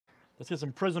Let's get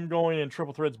some Prism going in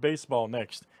Triple Threads Baseball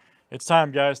next. It's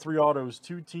time, guys. 3 autos,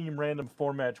 2-team random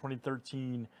format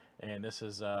 2013. And this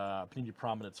is Panini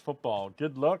Prominence football.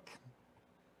 Good luck.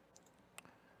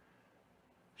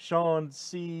 Sean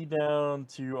C. down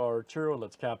to Arturo.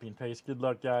 Let's copy and paste. Good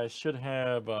luck, guys. Should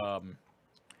have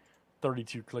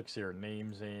 32 clicks here.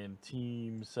 Names and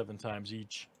teams 7 times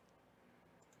each.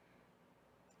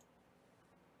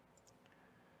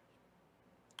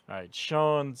 All right,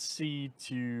 Sean C.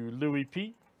 to Louis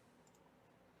P.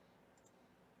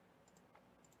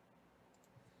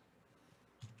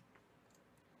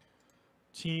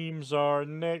 Teams are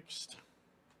next.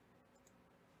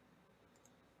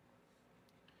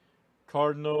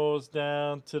 Cardinals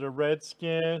down to the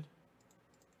Redskin.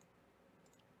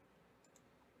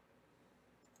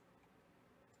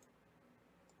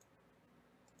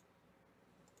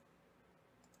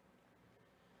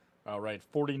 All right,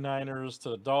 49ers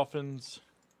to the Dolphins.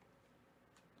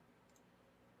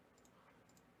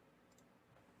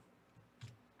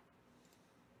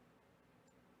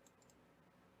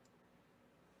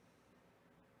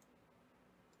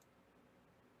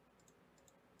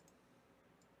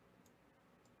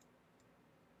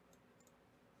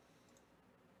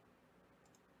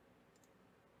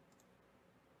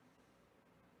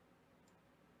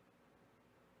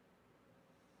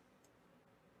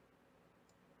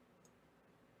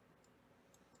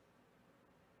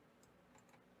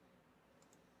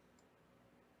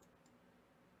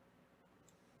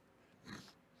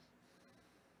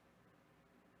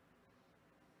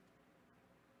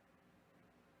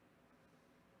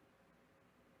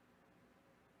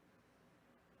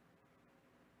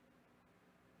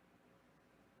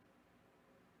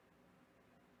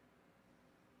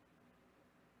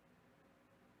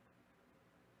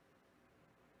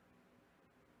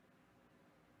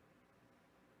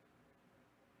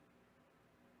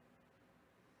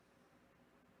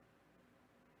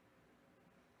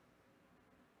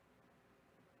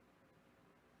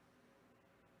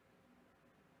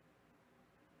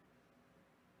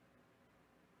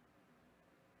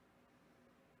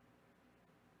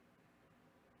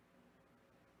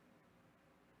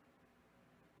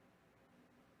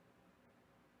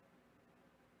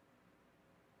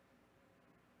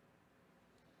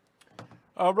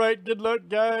 All right, good luck,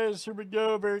 guys. Here we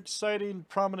go. Very exciting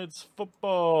Prominence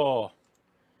football.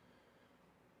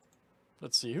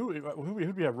 Let's see. Who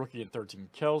do we have rookie at 13?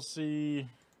 Kelsey.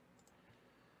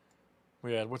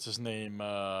 We had, what's his name?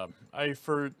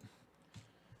 Eifert.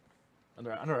 I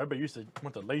know everybody used to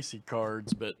want the Lacey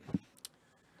cards, but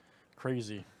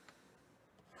crazy.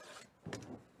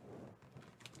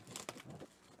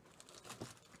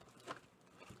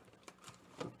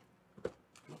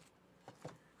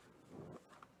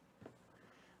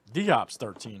 D-Hop's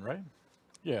 13, right?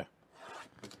 Yeah.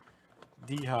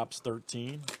 D-Hop's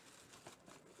 13.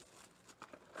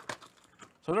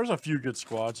 So there's a few good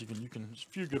squads. You can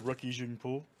a few good rookies you can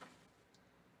pull.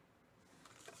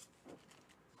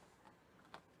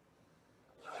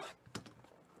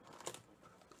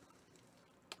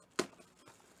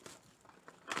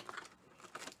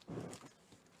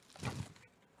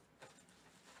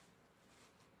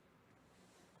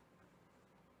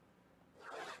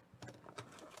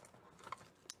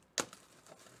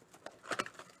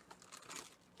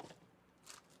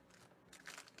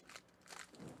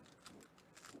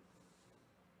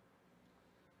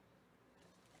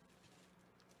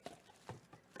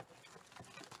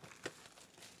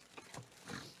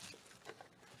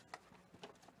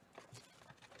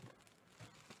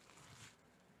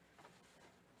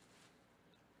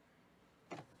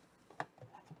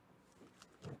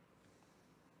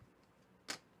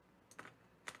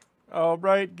 All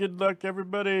right, good luck,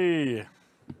 everybody.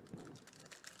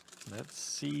 Let's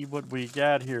see what we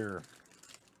got here.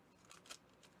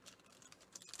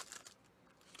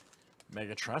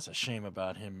 Megatron, that's a shame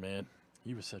about him, man.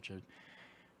 He was such a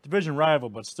division rival,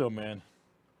 but still, man,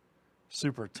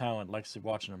 super talent. Likes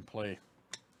watching him play.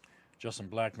 Justin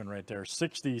Blackman right there,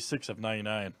 66 of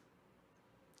 99.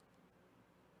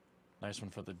 Nice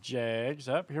one for the Jags.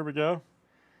 Up, here we go.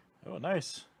 Oh,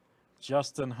 nice.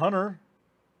 Justin Hunter.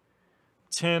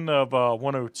 10 of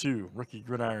 102, rookie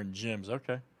gridiron gems.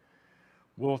 Okay.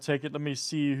 We'll take it. Let me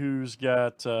see who's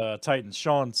got Titans.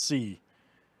 Sean C.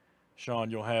 Sean,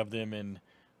 you'll have them in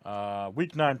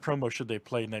Week 9 promo should they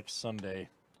play next Sunday.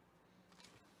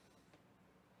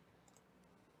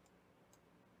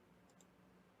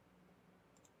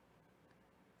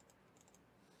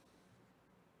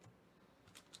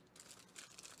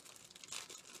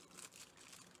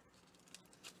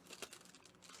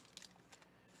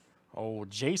 Oh,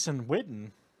 Jason Witten.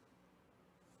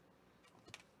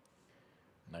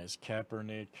 Nice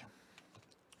Kaepernick.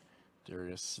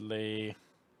 Darius Slay.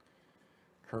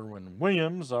 Kerwin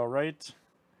Williams. All right.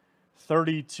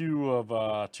 32 of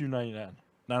 299.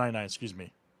 999, excuse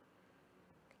me.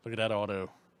 Look at that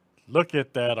auto. Look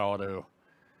at that auto.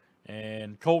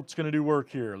 And Colt's going to do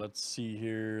work here. Let's see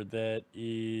here. That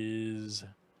is...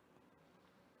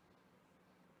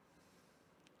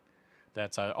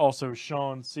 That's also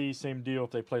Sean C. Same deal. If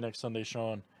they play next Sunday,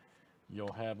 Sean,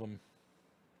 you'll have them.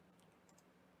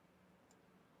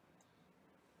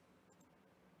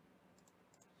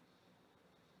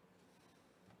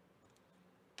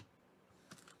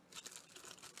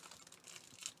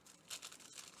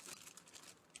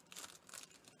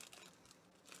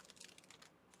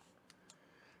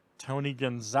 Tony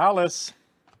Gonzalez.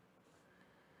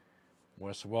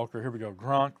 Wes Welker. Here we go.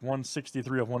 Gronk.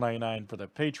 163 of 199 for the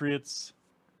Patriots.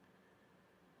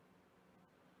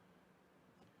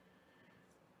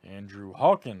 Andrew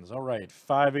Hawkins. All right.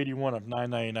 581 of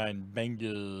 999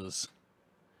 Bengals.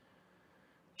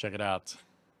 Check it out.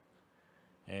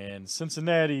 And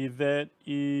Cincinnati, that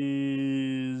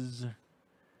is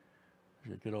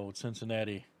your good old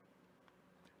Cincinnati.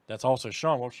 That's also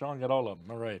Sean. Well, Sean got all of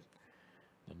them. All right.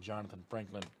 And Jonathan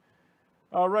Franklin.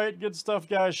 All right, good stuff,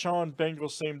 guys. Sean,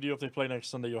 Bengals, same deal. If they play next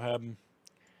Sunday, you'll have them.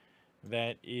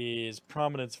 That is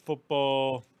Prominence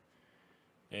Football.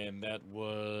 And that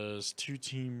was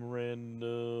 2-team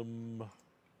random.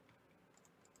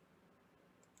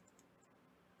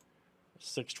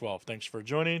 612. Thanks for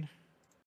joining.